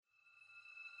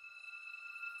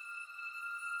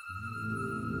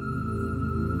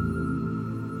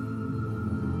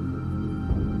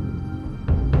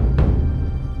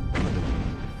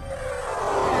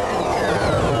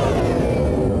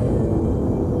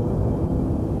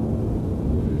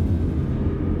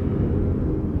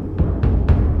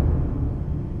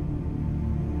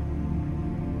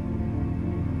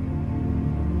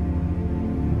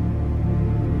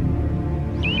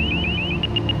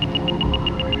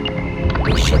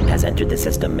has entered the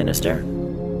system, Minister.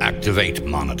 Activate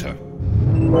monitor.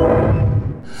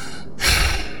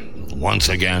 Once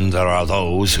again, there are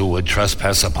those who would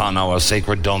trespass upon our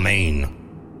sacred domain.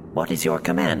 What is your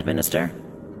command, Minister?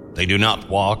 They do not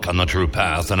walk on the true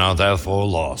path and are therefore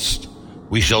lost.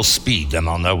 We shall speed them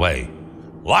on their way.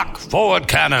 Lock forward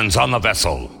cannons on the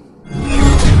vessel.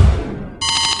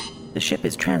 The ship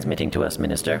is transmitting to us,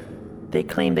 Minister. They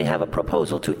claim they have a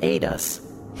proposal to aid us.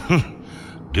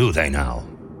 Do they now?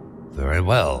 Very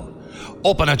well.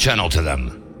 Open a channel to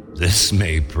them. This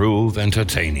may prove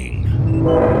entertaining.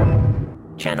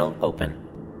 Channel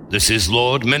open. This is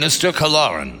Lord Minister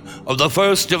Kalaran of the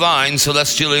First Divine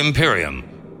Celestial Imperium.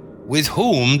 With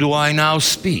whom do I now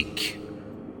speak?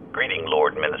 Greeting,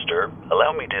 Lord Minister.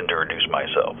 Allow me to introduce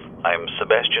myself. I'm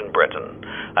Sebastian Breton.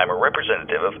 I'm a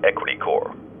representative of Equity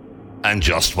Corps. And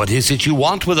just what is it you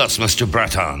want with us, Mr.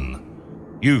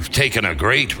 Breton? You've taken a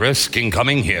great risk in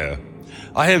coming here.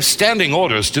 I have standing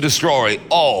orders to destroy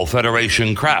all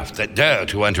Federation craft that dare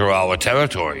to enter our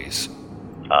territories.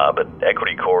 But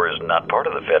Equity Corps is not part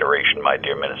of the Federation, my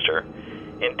dear Minister.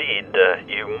 Indeed,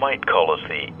 you might call us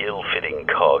the ill-fitting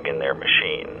cog in their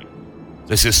machine.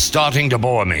 This is starting to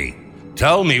bore me.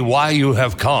 Tell me why you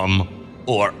have come,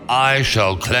 or I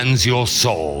shall cleanse your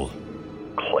soul.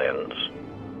 Cleanse?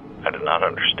 I do not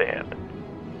understand.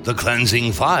 The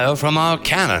cleansing fire from our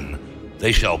cannon.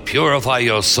 They shall purify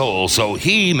your soul so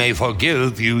he may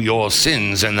forgive you your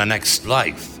sins in the next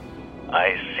life.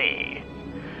 I see.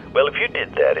 Well, if you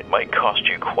did that, it might cost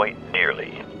you quite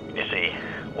dearly. You see,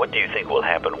 what do you think will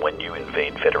happen when you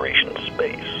invade Federation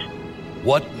space?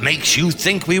 What makes you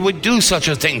think we would do such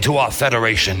a thing to our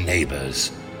Federation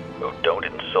neighbors? Oh, don't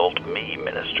insult me,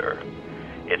 Minister.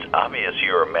 It's obvious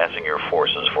you're amassing your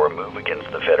forces for a move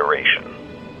against the Federation.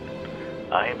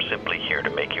 I am simply here to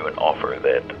make you an offer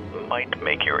that might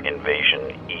make your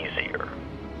invasion easier.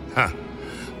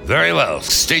 Very well.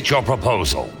 State your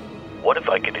proposal. What if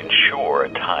I could ensure a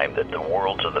time that the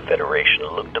worlds of the Federation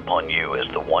looked upon you as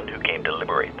the one who came to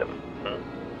liberate them?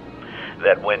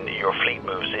 That when your fleet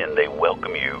moves in, they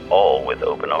welcome you all with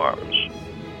open arms.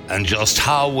 And just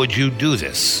how would you do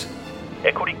this?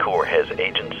 Equity Corps has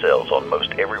agent cells on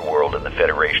most every world in the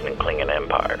Federation and Klingon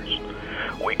empires.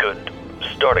 We could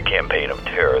start a campaign of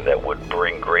terror that would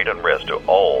bring great unrest to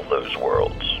all those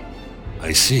worlds.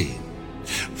 I see.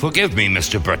 Forgive me,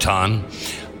 Mr. Breton.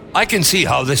 I can see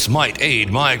how this might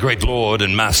aid my great lord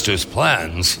and master's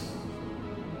plans.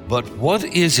 But what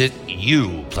is it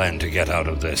you plan to get out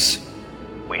of this?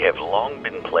 We have long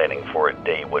been planning for a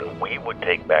day when we would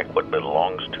take back what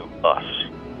belongs to us.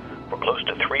 For close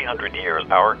to 300 years,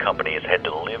 our company has had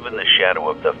to live in the shadow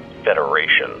of the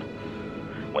Federation.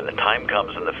 When the time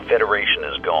comes and the Federation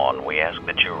is gone, we ask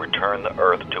that you return the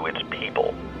Earth to its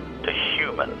people, to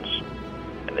humans,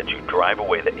 and that you drive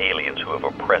away the aliens who have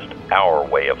oppressed our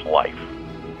way of life.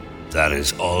 That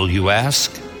is all you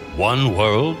ask? One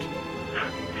world?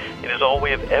 It is all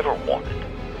we have ever wanted.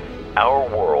 Our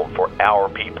world for our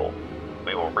people.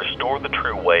 We will restore the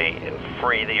true way and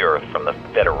free the Earth from the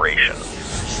Federation.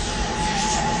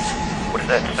 What does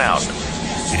that sound?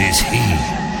 It is he,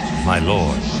 my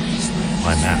lord,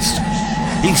 my master.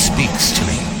 He speaks to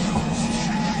me.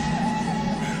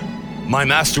 My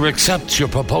master accepts your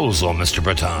proposal, Mr.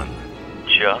 Breton.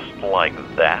 Just like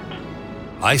that?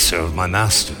 I serve my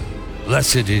master.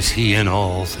 Blessed is he in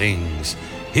all things.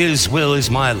 His will is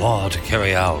my law to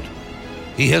carry out.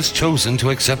 He has chosen to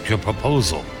accept your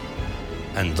proposal,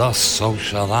 and thus so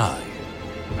shall I.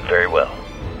 Very well.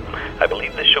 I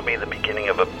believe this shall be the beginning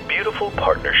of a beautiful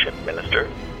partnership, Minister.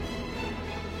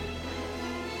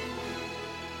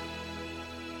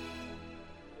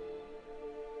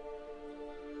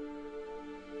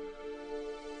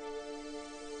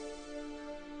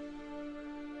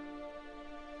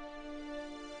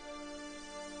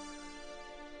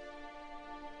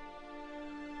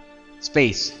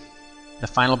 Space, the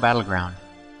final battleground.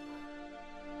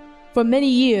 For many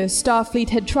years, Starfleet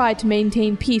had tried to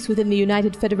maintain peace within the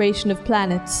United Federation of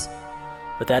Planets.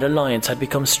 But that alliance had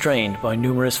become strained by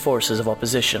numerous forces of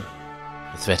opposition.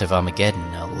 The threat of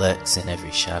Armageddon now lurks in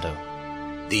every shadow.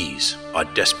 These are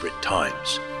desperate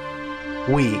times.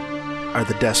 We are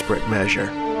the desperate measure.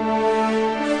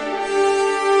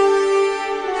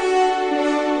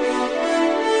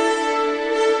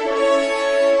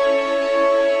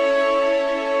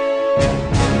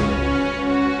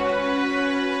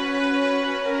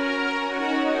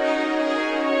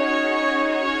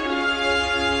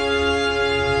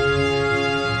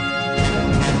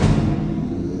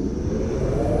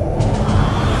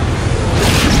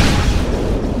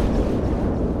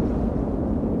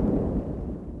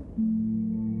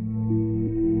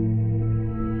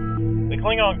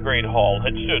 Klingon Great Hall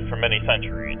had stood for many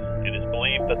centuries. It is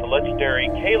believed that the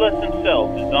legendary Kahless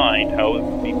himself designed how it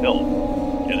would be built.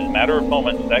 In a matter of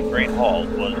moments, that Great Hall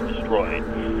was destroyed.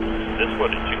 This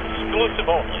footage is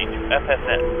exclusive only to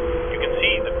FSN. You can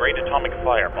see the Great Atomic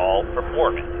Fireball from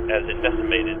orbit as it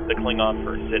decimated the Klingon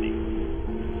First City.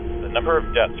 The number of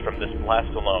deaths from this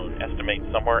blast alone estimates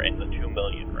somewhere in the 2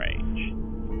 million range.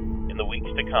 In the weeks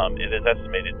to come, it is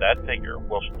estimated that figure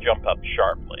will jump up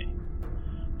sharply.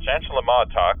 Chancellor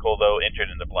Martok, although injured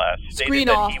in the blast, stated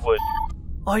that he would...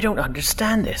 I don't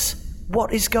understand this.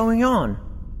 What is going on?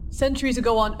 Centuries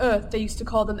ago on Earth, they used to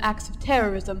call them acts of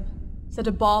terrorism. Set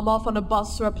a bomb off on a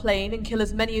bus or a plane and kill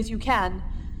as many as you can,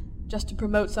 just to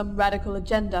promote some radical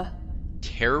agenda.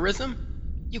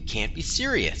 Terrorism? You can't be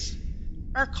serious.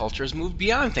 Our culture has moved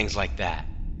beyond things like that.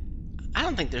 I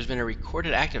don't think there's been a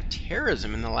recorded act of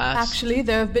terrorism in the last... Actually,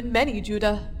 there have been many,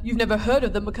 Judah. You've never heard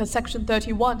of them because Section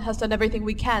 31 has done everything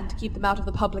we can to keep them out of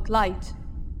the public light.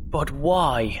 But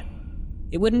why?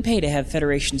 It wouldn't pay to have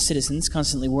Federation citizens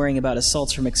constantly worrying about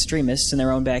assaults from extremists in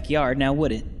their own backyard, now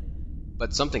would it?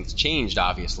 But something's changed,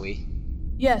 obviously.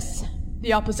 Yes,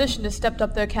 the opposition has stepped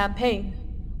up their campaign.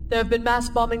 There have been mass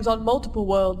bombings on multiple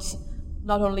worlds,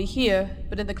 not only here,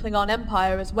 but in the Klingon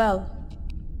Empire as well.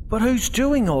 But who's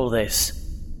doing all this?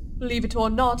 Believe it or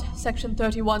not, Section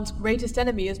 31's greatest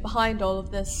enemy is behind all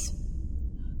of this.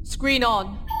 Screen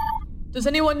on. Does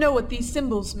anyone know what these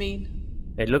symbols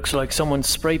mean? It looks like someone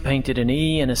spray-painted an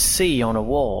E and a C on a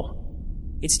wall.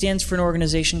 It stands for an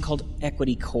organization called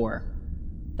Equity Corps.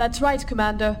 That's right,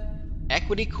 Commander.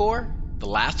 Equity Corps? The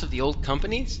last of the old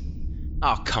companies?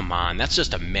 Oh, come on, that's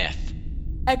just a myth.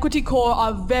 Equity Corps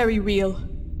are very real.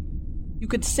 You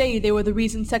could say they were the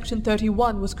reason Section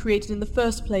 31 was created in the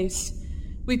first place.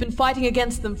 We've been fighting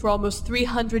against them for almost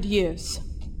 300 years.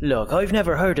 Look, I've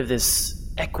never heard of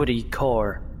this Equity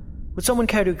Corps. Would someone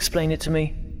care to explain it to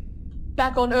me?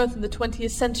 Back on Earth in the 20th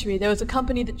century, there was a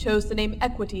company that chose the name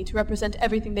Equity to represent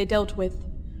everything they dealt with.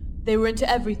 They were into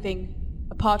everything.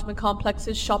 Apartment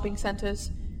complexes, shopping centers,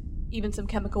 even some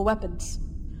chemical weapons.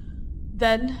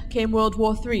 Then came World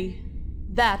War III.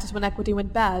 That is when Equity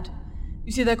went bad.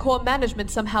 You see, their core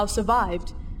management somehow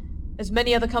survived. As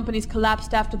many other companies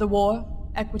collapsed after the war,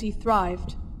 Equity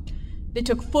thrived. They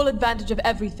took full advantage of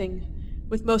everything.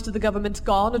 With most of the governments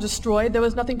gone or destroyed, there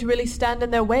was nothing to really stand in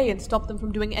their way and stop them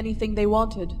from doing anything they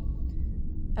wanted.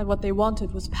 And what they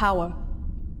wanted was power.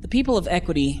 The people of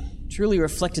Equity truly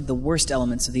reflected the worst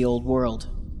elements of the old world.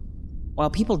 While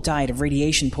people died of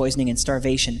radiation poisoning and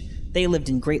starvation, they lived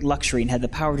in great luxury and had the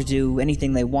power to do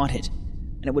anything they wanted.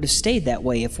 And it would have stayed that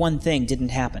way if one thing didn't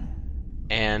happen.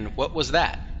 And what was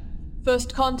that?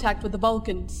 First contact with the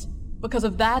Vulcans. Because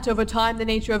of that, over time, the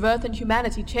nature of Earth and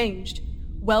humanity changed.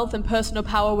 Wealth and personal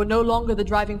power were no longer the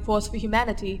driving force for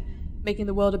humanity, making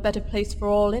the world a better place for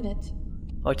all in it.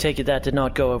 I take it that did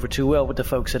not go over too well with the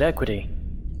folks at Equity.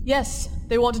 Yes,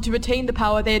 they wanted to retain the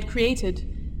power they had created.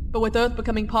 But with Earth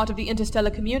becoming part of the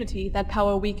interstellar community, that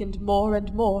power weakened more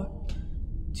and more.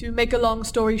 To make a long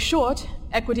story short,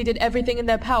 Equity did everything in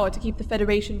their power to keep the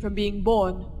Federation from being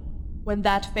born. When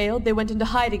that failed, they went into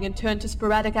hiding and turned to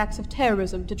sporadic acts of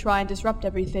terrorism to try and disrupt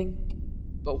everything.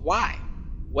 But why?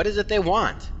 What is it they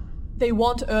want? They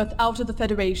want Earth out of the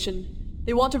Federation.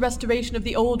 They want a restoration of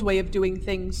the old way of doing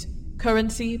things.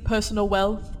 Currency, personal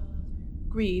wealth,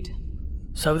 greed.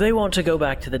 So they want to go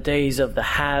back to the days of the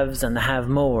haves and the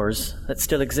have-mores that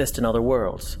still exist in other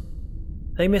worlds.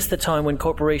 They miss the time when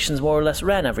corporations more or less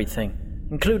ran everything,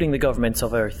 including the governments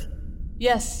of Earth.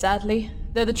 Yes, sadly.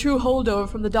 They're the true holdover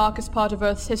from the darkest part of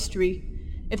Earth's history.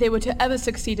 If they were to ever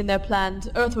succeed in their plans,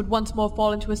 Earth would once more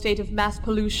fall into a state of mass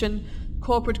pollution,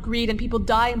 corporate greed, and people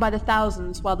dying by the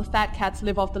thousands while the fat cats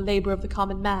live off the labor of the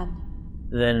common man.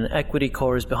 Then Equity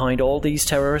Corps is behind all these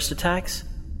terrorist attacks?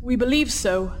 We believe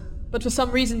so, but for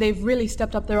some reason they've really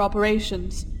stepped up their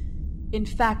operations. In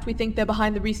fact, we think they're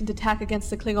behind the recent attack against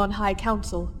the Klingon High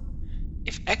Council.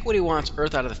 If Equity wants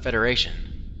Earth out of the Federation,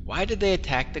 why did they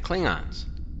attack the Klingons?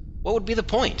 What would be the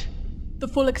point? The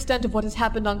full extent of what has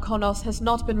happened on Konos has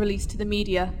not been released to the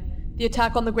media. The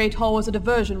attack on the Great Hall was a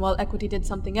diversion while Equity did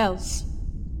something else.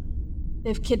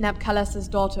 They've kidnapped Kahless's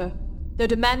daughter. They're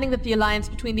demanding that the alliance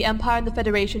between the Empire and the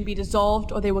Federation be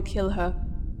dissolved or they will kill her.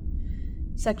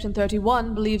 Section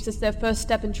 31 believes it's their first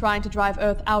step in trying to drive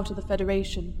Earth out of the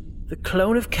Federation. The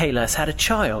clone of Kahless had a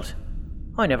child.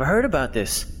 I never heard about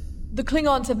this. The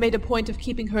Klingons have made a point of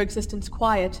keeping her existence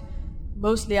quiet,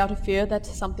 mostly out of fear that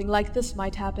something like this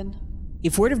might happen.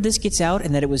 If word of this gets out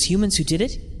and that it was humans who did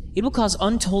it, it will cause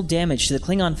untold damage to the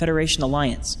Klingon Federation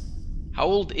alliance. How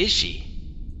old is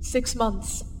she? 6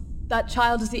 months. That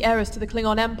child is the heiress to the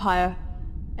Klingon Empire,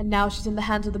 and now she's in the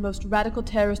hands of the most radical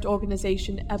terrorist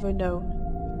organization ever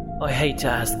known. I hate to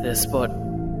ask this, but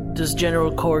does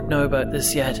General Korg know about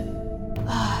this yet?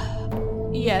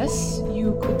 Yes,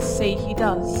 you could say he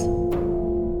does.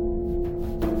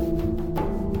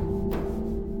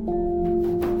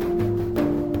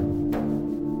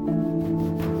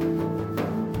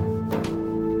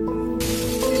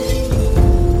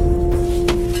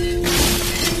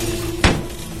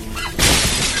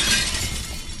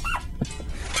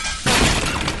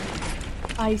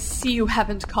 I see you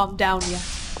haven't calmed down yet.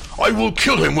 I will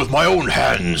kill him with my own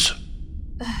hands.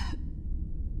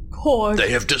 Korg.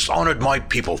 They have dishonored my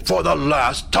people for the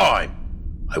last time.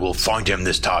 I will find him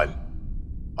this time.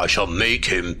 I shall make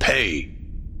him pay.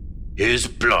 His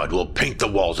blood will paint the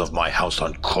walls of my house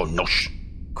on Kronosh.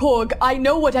 Korg, I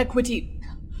know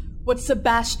what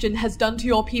Sebastian has done to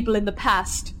your people in the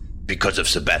past. Because of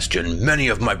Sebastian, many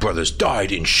of my brothers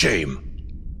died in shame.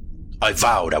 I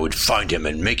vowed I would find him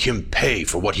and make him pay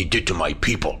for what he did to my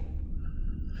people.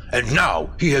 And now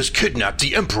he has kidnapped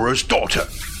the Emperor's daughter.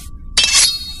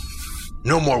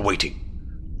 No more waiting.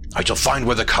 I shall find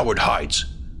where the coward hides.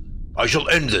 I shall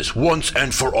end this once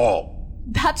and for all.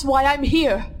 That's why I'm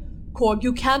here. Korg,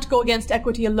 you can't go against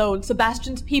Equity alone.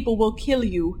 Sebastian's people will kill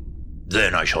you.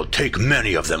 Then I shall take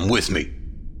many of them with me.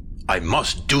 I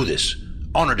must do this.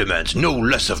 Honor demands no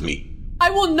less of me. I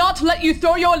will not let you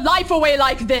throw your life away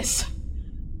like this!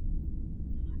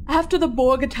 After the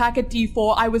Borg attack at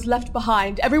D4, I was left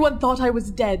behind. Everyone thought I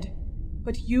was dead.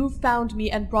 But you found me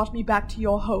and brought me back to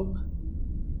your home.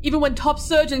 Even when top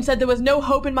surgeon said there was no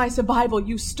hope in my survival,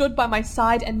 you stood by my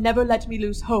side and never let me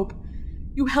lose hope.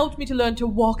 You helped me to learn to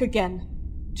walk again.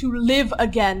 To live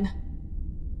again.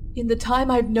 In the time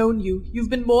I've known you, you've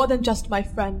been more than just my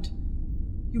friend.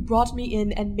 You brought me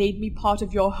in and made me part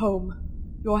of your home.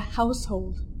 Your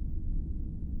household.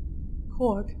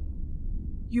 Korg,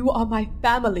 you are my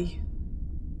family.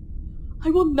 I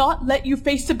will not let you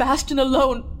face Sebastian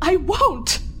alone. I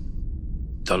won't!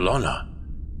 Talana,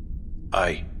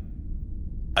 I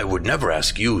would never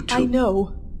ask you to... I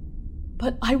know,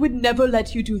 but I would never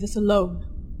let you do this alone.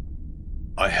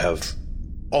 I have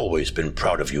always been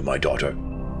proud of you, my daughter.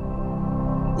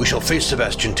 We shall face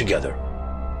Sebastian together,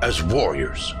 as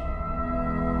warriors.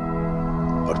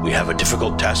 But we have a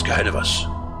difficult task ahead of us.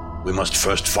 We must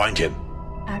first find him.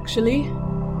 Actually,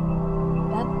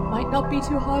 that might not be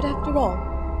too hard after all.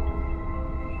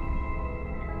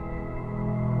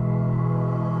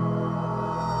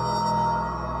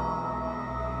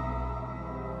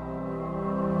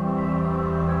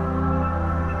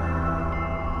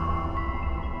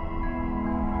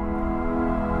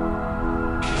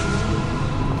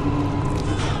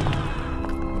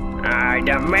 I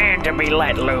demand to be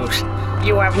let loose.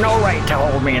 You have no right to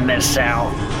hold me in this cell.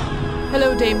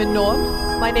 Hello, Damon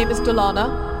Norm. My name is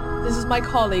Delana. This is my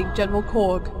colleague, General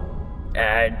Korg.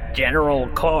 General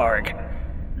Korg?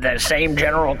 The same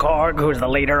General Korg who's the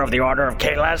leader of the Order of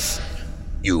Kahless?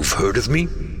 You've heard of me?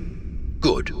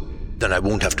 Good. Then I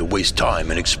won't have to waste time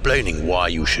in explaining why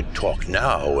you should talk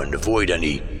now and avoid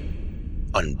any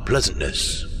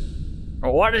unpleasantness.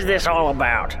 What is this all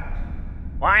about?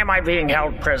 Why am I being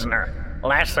held prisoner?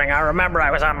 Last thing I remember,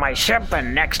 I was on my ship,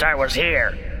 and next I was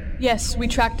here. Yes, we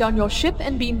tracked down your ship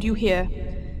and beamed you here.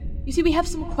 You see, we have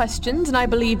some questions, and I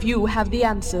believe you have the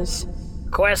answers.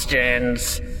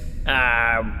 Questions?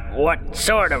 What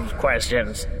sort of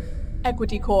questions?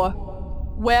 Equity Corps.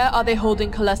 Where are they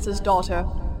holding Kalessa's daughter?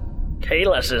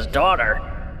 Kahless's daughter?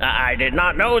 I did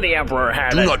not know the Emperor had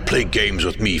Do not play games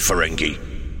with me, Ferengi.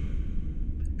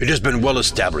 It has been well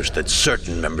established that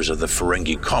certain members of the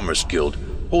Ferengi Commerce Guild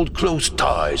hold close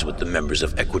ties with the members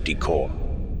of Equity Corps.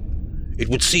 It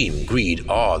would seem greed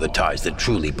are the ties that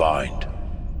truly bind.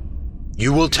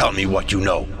 You will tell me what you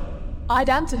know. I'd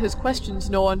answer his questions,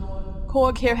 Norn.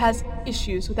 Korg here has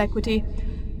issues with Equity.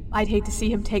 I'd hate to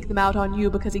see him take them out on you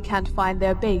because he can't find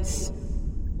their base.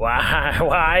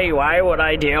 Why would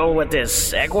I deal with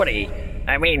this Equity?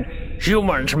 I mean,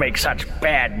 humans make such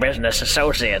bad business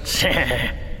associates.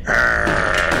 My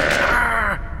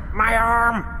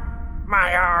arm!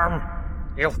 My arm!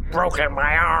 You've broken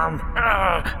my arm!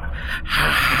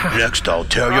 Next, I'll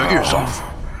tear your ears off.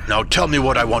 Now tell me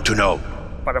what I want to know.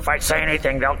 But if I say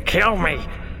anything, they'll kill me.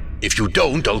 If you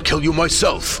don't, I'll kill you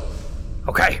myself.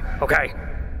 Okay.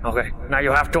 Now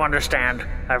you have to understand,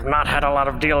 I've not had a lot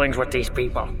of dealings with these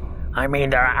people. I mean,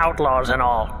 they're outlaws and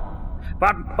all.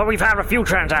 But we've had a few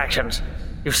transactions.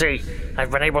 You see, I've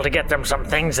been able to get them some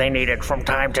things they needed from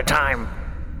time to time.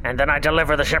 And then I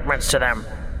deliver the shipments to them.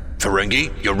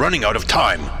 Ferengi, you're running out of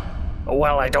time.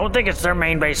 Well, I don't think it's their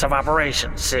main base of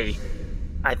operations, see.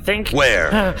 I think... Where?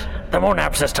 The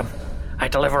Monap system. I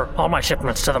deliver all my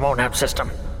shipments to the Monad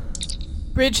system.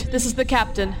 Bridge, this is the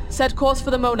captain. Set course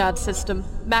for the Monad system.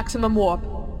 Maximum warp.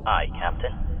 Aye,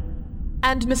 Captain.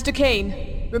 And Mr.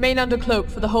 Kane, remain under cloak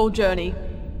for the whole journey.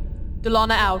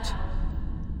 Delana out.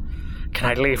 Can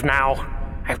I leave now?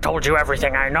 I've told you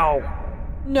everything I know.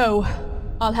 No.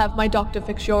 I'll have my doctor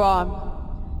fix your arm.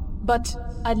 But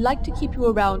I'd like to keep you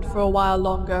around for a while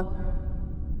longer.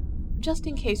 Just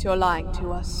in case you're lying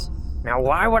to us. Now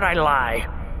why would I lie?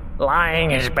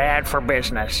 Lying is bad for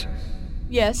business.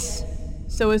 Yes,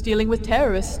 so is dealing with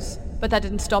terrorists, but that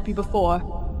didn't stop you before.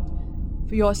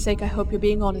 For your sake, I hope you're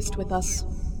being honest with us.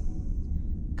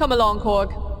 Come along,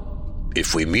 Korg.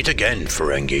 If we meet again,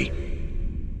 Ferengi,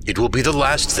 it will be the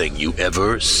last thing you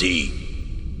ever see.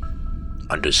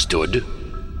 Understood?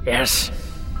 Yes.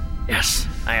 Yes,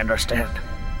 I understand.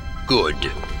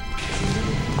 Good.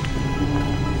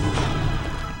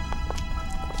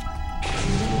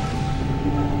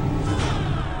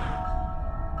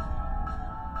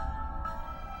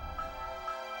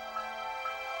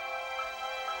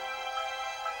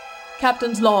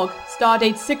 Captain's log,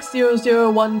 stardate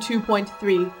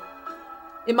 60012.3.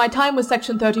 In my time with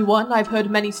Section 31, I've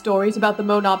heard many stories about the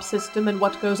Monad system and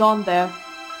what goes on there.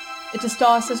 It's a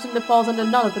star system that falls under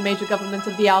none of the major governments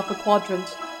of the Alpha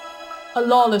Quadrant. A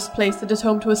lawless place that is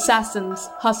home to assassins,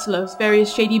 hustlers,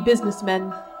 various shady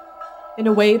businessmen. In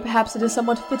a way, perhaps it is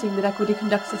somewhat fitting that Equity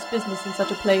conducts its business in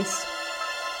such a place.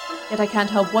 Yet I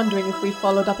can't help wondering if we've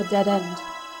followed up a dead end.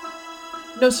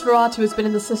 Nosferatu has been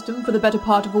in the system for the better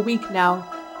part of a week now.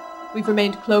 We've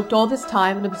remained cloaked all this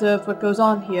time and observed what goes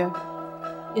on here.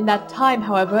 In that time,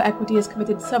 however, Equity has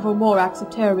committed several more acts of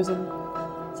terrorism,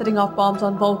 setting off bombs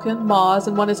on Vulcan, Mars,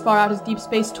 and one as far out as Deep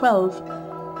Space 12.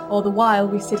 All the while,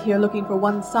 we sit here looking for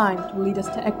one sign that will lead us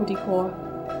to Equity Corps.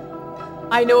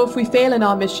 I know if we fail in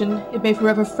our mission, it may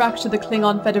forever fracture the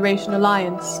Klingon Federation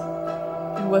alliance.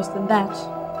 And worse than that,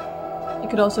 it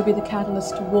could also be the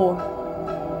catalyst to war.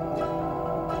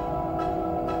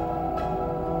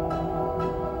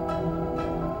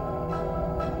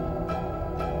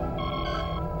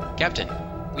 Captain,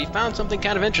 we found something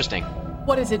kind of interesting.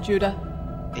 What is it, Judah?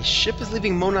 A ship is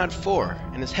leaving Monad 4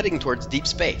 and is heading towards deep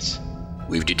space.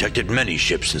 We've detected many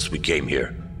ships since we came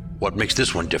here. What makes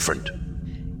this one different?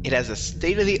 It has a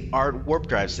state-of-the-art warp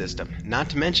drive system, not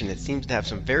to mention it seems to have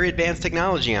some very advanced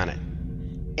technology on it.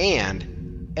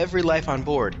 And every life on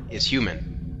board is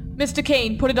human. Mr.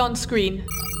 Kane, put it on screen.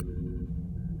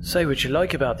 Say what you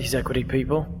like about these Equity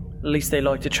people. At least they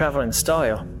like to travel in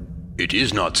style. It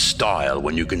is not style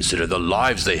when you consider the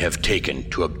lives they have taken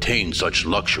to obtain such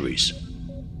luxuries.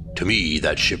 To me,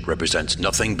 that ship represents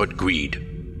nothing but greed.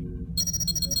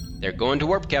 They're going to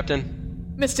warp,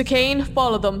 Captain. Mr. Kane,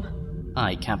 follow them.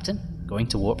 Aye, Captain. Going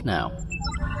to warp now.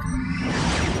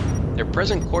 Their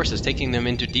present course is taking them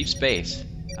into deep space.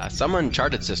 Some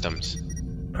uncharted systems.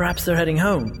 Perhaps they're heading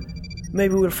home.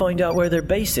 Maybe we'll find out where their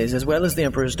base is, as well as the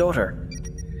Emperor's daughter.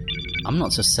 I'm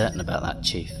not so certain about that,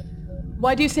 Chief.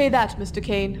 Why do you say that, Mr.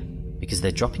 Kane? Because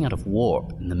they're dropping out of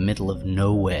warp in the middle of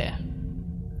nowhere.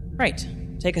 Right.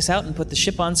 Take us out and put the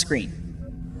ship on screen.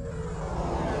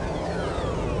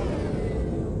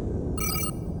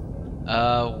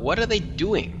 What are they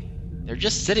doing? They're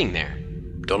just sitting there.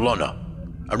 Delana,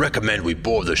 I recommend we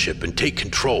board the ship and take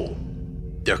control.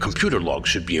 Their computer logs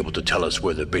should be able to tell us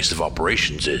where their base of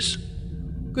operations is.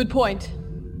 Good point.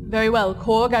 Very well,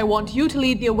 Korg, I want you to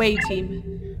lead the away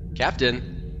team.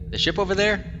 Captain, the ship over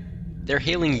there? They're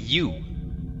hailing you.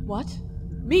 What?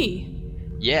 Me?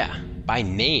 Yeah, by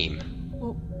name.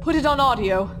 Well, put it on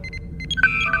audio.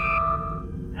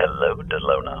 Hello,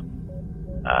 Delona.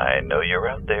 I know you're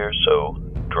out there, so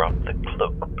drop the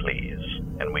cloak, please,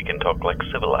 and we can talk like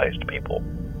civilized people.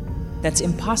 That's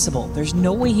impossible. There's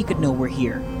no way he could know we're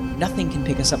here. Nothing can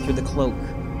pick us up through the cloak.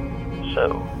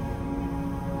 So,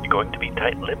 you're going to be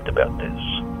tight-lipped about this?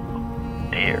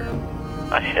 Dear,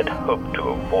 I had hoped to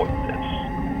avoid this.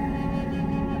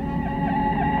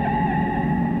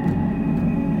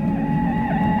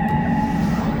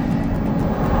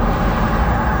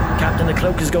 Captain, the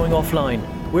cloak is going offline.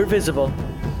 We're visible.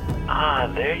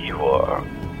 Ah, there you are.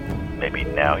 Maybe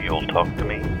now you'll talk to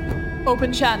me?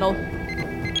 Open channel.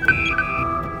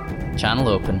 Channel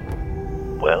open.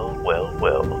 Well,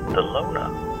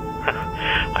 Delona.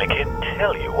 I can't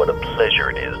tell you what a pleasure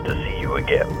it is to see you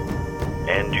again.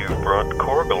 And you've brought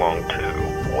Korg along too.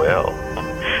 Well,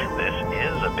 this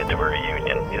is a bit of a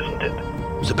reunion, isn't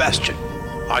it? Sebastian,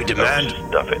 I demand... Oh,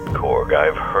 stuff it, Korg.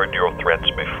 I've heard your threats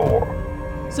before.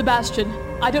 Sebastian,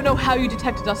 I don't know how you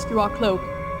detected us through our cloak,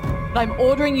 but I'm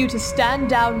ordering you to stand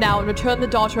down now and return the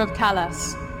daughter of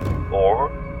Kalas.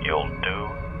 Or you'll do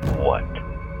what?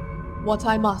 What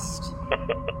I must.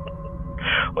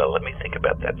 Well, let me think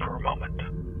about that for a moment.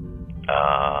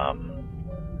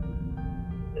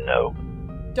 No.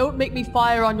 Don't make me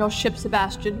fire on your ship,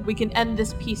 Sebastian. We can end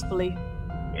this peacefully.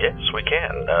 Yes, we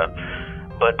can.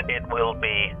 But it will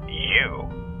be you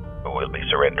who will be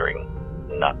surrendering,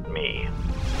 not me.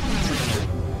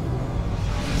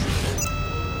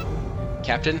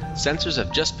 Captain, sensors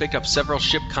have just picked up several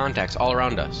ship contacts all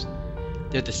around us.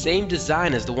 They're the same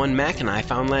design as the one Mac and I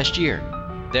found last year.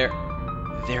 They're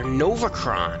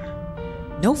Novacron.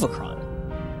 Novacron?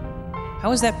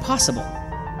 How is that possible?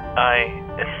 I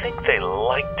think they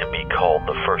like to be called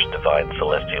the First Divine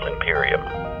Celestial Imperium.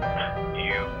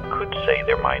 You could say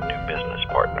they're my new business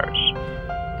partners.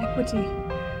 Equity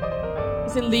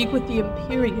is in league with the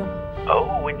Imperium.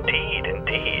 Oh, indeed,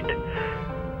 indeed.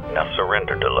 Now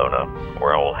surrender, Delona,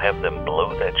 or I will have them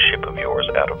blow that ship of yours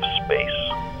out of space.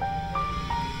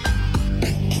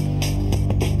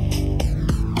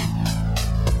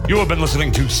 You have been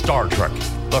listening to Star Trek,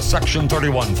 the Section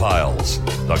 31 Files,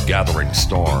 The Gathering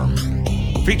Storm.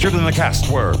 Featured in the cast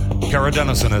were Kara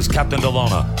Dennison as Captain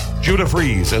Delona, Judah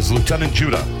Fries as Lieutenant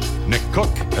Judah, Nick Cook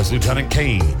as Lieutenant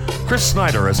Kane, Chris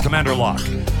Snyder as Commander Locke,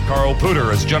 Carl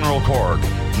Puder as General Korg,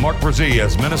 Mark Brzee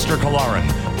as Minister Kalarin,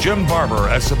 Jim Barber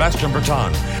as Sebastian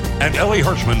Breton, and Ellie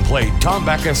Hirschman played Tom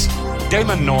Backus,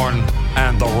 Damon Norn,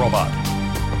 and the Robot.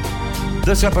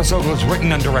 This episode was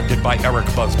written and directed by Eric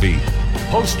Busby.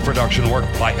 Post-production work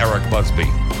by Eric Busby.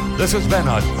 This has been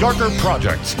a Darker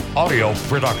Projects audio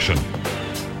production.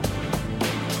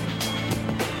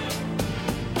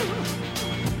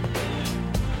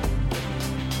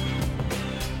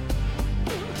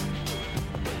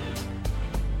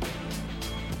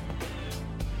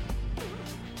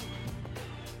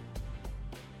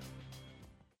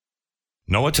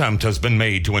 No attempt has been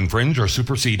made to infringe or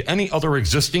supersede any other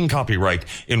existing copyright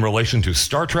in relation to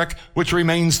Star Trek, which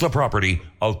remains the property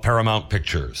of Paramount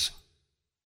Pictures.